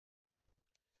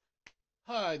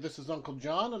Hi, this is Uncle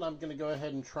John, and I'm going to go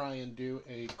ahead and try and do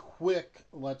a quick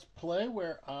Let's Play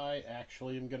where I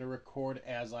actually am going to record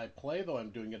as I play, though I'm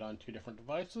doing it on two different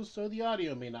devices, so the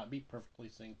audio may not be perfectly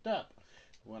synced up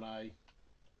when I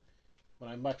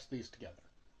mix these together.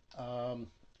 Um,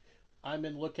 I'm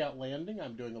in Lookout Landing. I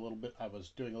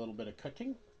was doing a little bit of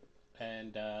cooking,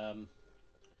 and I'm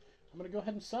going to go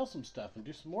ahead and sell some stuff and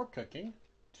do some more cooking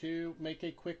to make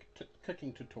a quick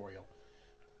cooking tutorial.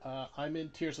 I'm in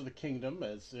Tears of the Kingdom,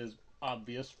 as is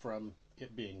obvious from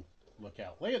it being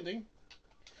Lookout Landing.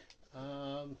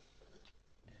 Um,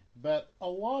 but a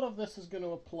lot of this is going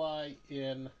to apply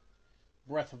in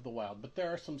Breath of the Wild, but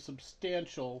there are some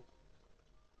substantial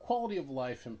quality of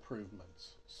life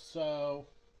improvements. So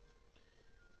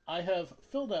I have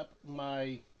filled up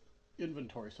my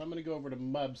inventory, so I'm going to go over to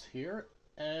Mubs here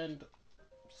and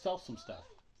sell some stuff.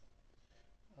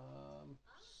 Um,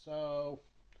 so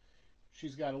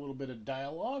she's got a little bit of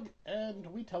dialogue, and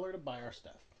we tell her to buy our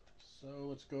stuff. So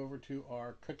let's go over to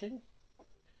our cooking.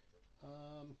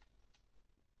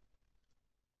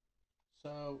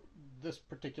 So this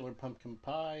particular pumpkin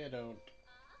pie I don't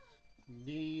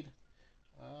need.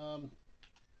 Um,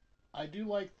 I do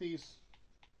like these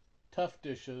tough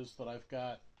dishes that I've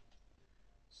got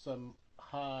some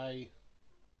high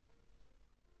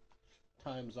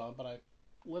times on, but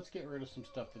let's get rid of some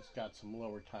stuff that's got some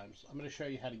lower times. I'm going to show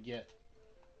you how to get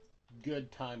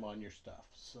good time on your stuff.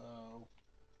 So,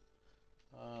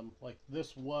 like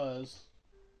this was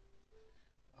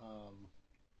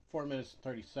 4 minutes and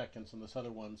 30 seconds, and this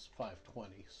other one's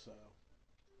 5:20. So,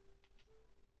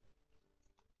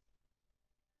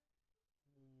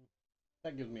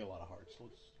 that gives me a lot of hearts.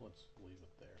 Let's leave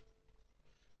it there.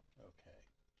 Okay.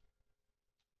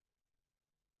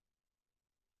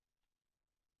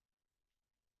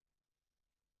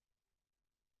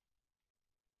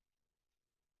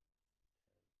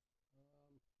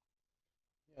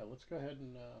 Yeah, let's go ahead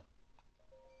and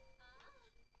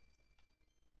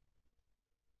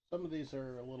some of these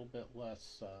are a little bit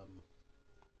less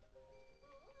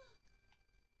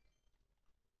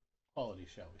quality,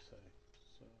 shall we say.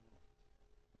 So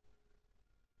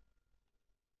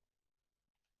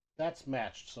that's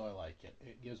matched, so I like it.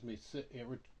 It gives me it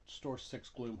restores 6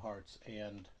 gloom hearts,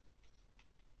 and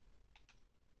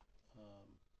um,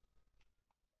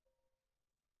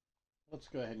 let's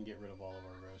go ahead and get rid of all of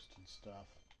our roasted stuff.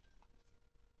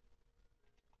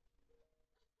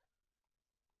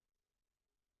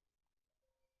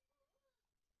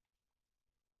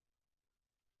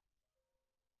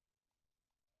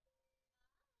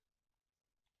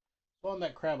 So on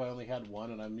that crab, I only had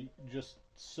one, and I'm just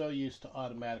so used to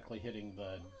automatically hitting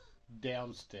the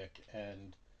down stick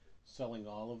and selling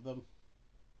all of them.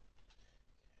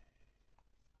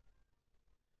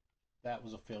 That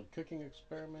was a failed cooking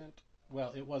experiment.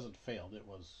 Well, it wasn't failed, it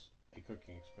was a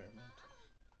cooking experiment.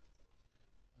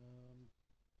 Um,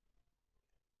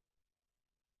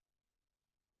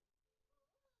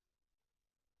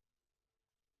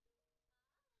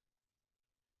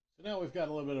 so now we've got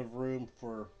a little bit of room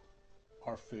for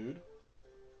our food.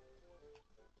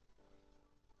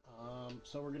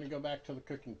 So we're going to go back to the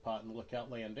cooking pot and Lookout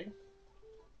Landing.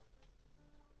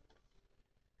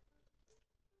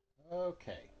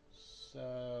 Okay,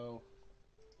 so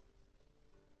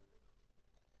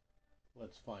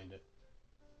let's find it.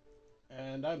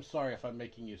 And I'm sorry if I'm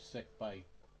making you sick by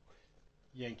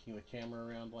yanking the camera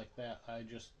around like that. I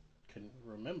just couldn't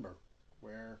remember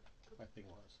where my thing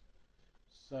was.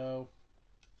 So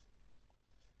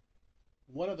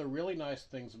one of the really nice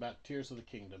things about Tears of the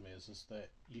Kingdom is that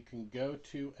you can go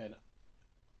to an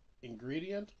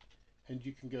ingredient and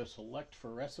you can go select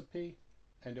for recipe,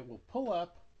 and it will pull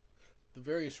up the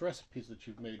various recipes that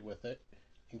you've made with it,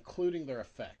 including their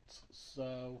effects.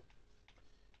 So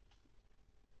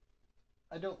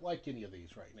I don't like any of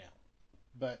these right now,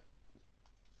 but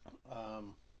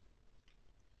um,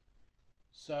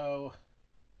 so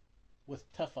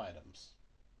with tough items,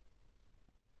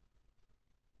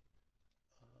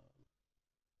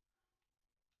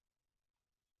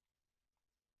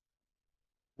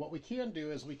 what we can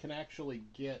do is we can actually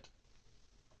get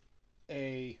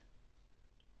a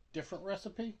different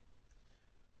recipe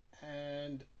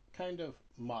and kind of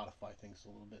modify things a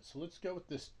little bit. So let's go with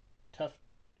this tough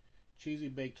cheesy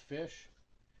baked fish,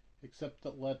 except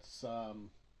that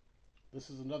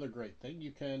this is another great thing. You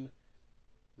can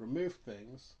remove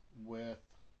things with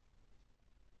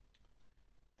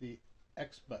the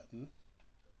X button,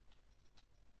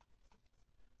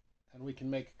 and we can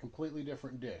make a completely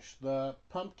different dish. The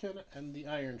pumpkin and the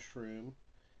iron shroom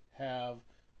have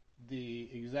the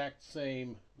exact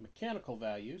same mechanical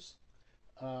values.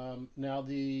 Now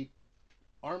the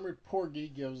Armored Porgy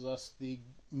gives us the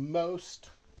most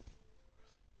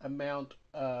amount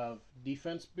of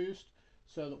defense boost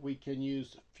so that we can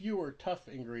use fewer tough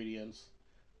ingredients.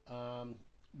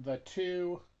 The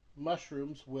two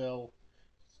mushrooms will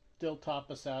still top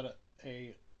us out at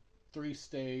a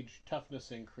 3-stage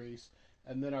toughness increase,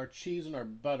 and then our cheese and our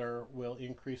butter will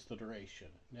increase the duration.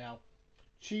 Now,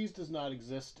 cheese does not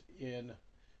exist in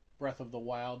Breath of the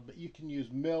Wild, but you can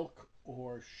use milk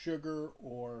or sugar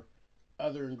or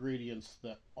other ingredients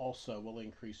that also will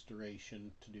increase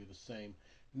duration to do the same.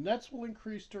 Nuts will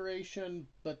increase duration,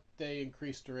 but they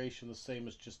increase duration the same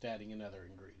as just adding another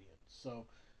ingredient. So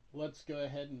let's go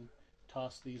ahead and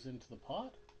toss these into the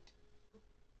pot.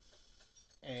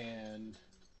 And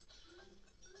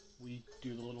we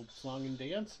do the little song and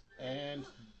dance, and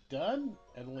done.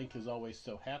 And Link is always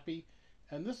so happy.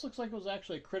 And this looks like it was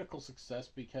actually a critical success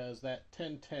because that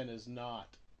 1010 is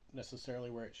not necessarily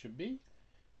where it should be.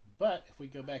 But if we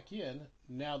go back in,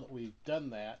 now that we've done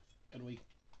that, and we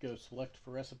go select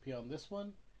for recipe on this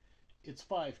one, it's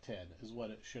 510 is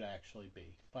what it should actually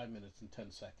be. 5 minutes and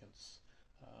 10 seconds.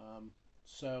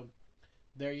 So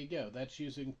there you go. That's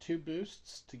using 2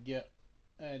 boosts to get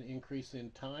an increase in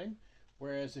time.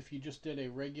 Whereas if you just did a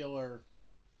regular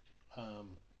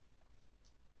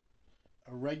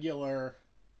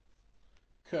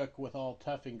cook with all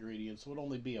tough ingredients, it would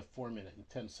only be a 4-minute and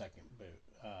 10-second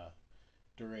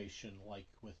duration, like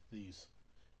with these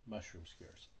mushroom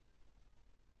skewers.